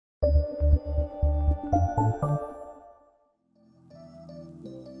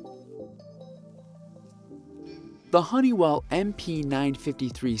The Honeywell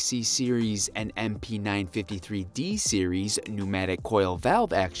MP953C series and MP953D series pneumatic coil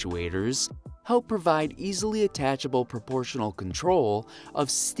valve actuators help provide easily attachable proportional control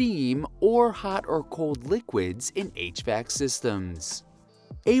of steam or hot or cold liquids in HVAC systems.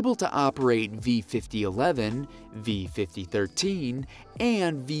 Able to operate V5011, V5013,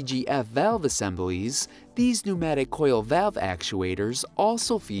 and VGF valve assemblies, these pneumatic coil valve actuators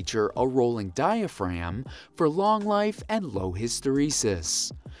also feature a rolling diaphragm for long life and low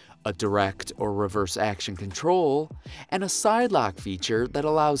hysteresis, a direct or reverse action control, and a side lock feature that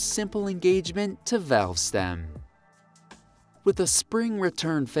allows simple engagement to valve stem. With a spring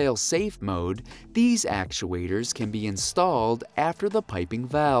return fail-safe mode, these actuators can be installed after the piping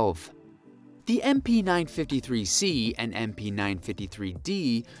valve. The MP953C and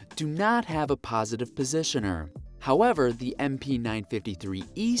MP953D do not have a positive positioner. However, the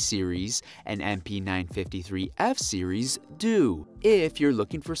MP953E series and MP953F series do, if you're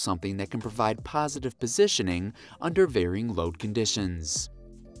looking for something that can provide positive positioning under varying load conditions.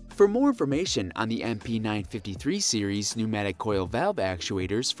 For more information on the MP953 series pneumatic coil valve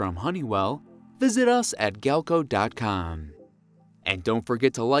actuators from Honeywell, visit us at galco.com. And don't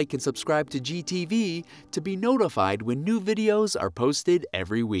forget to like and subscribe to GTV to be notified when new videos are posted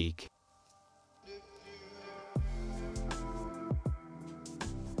every week.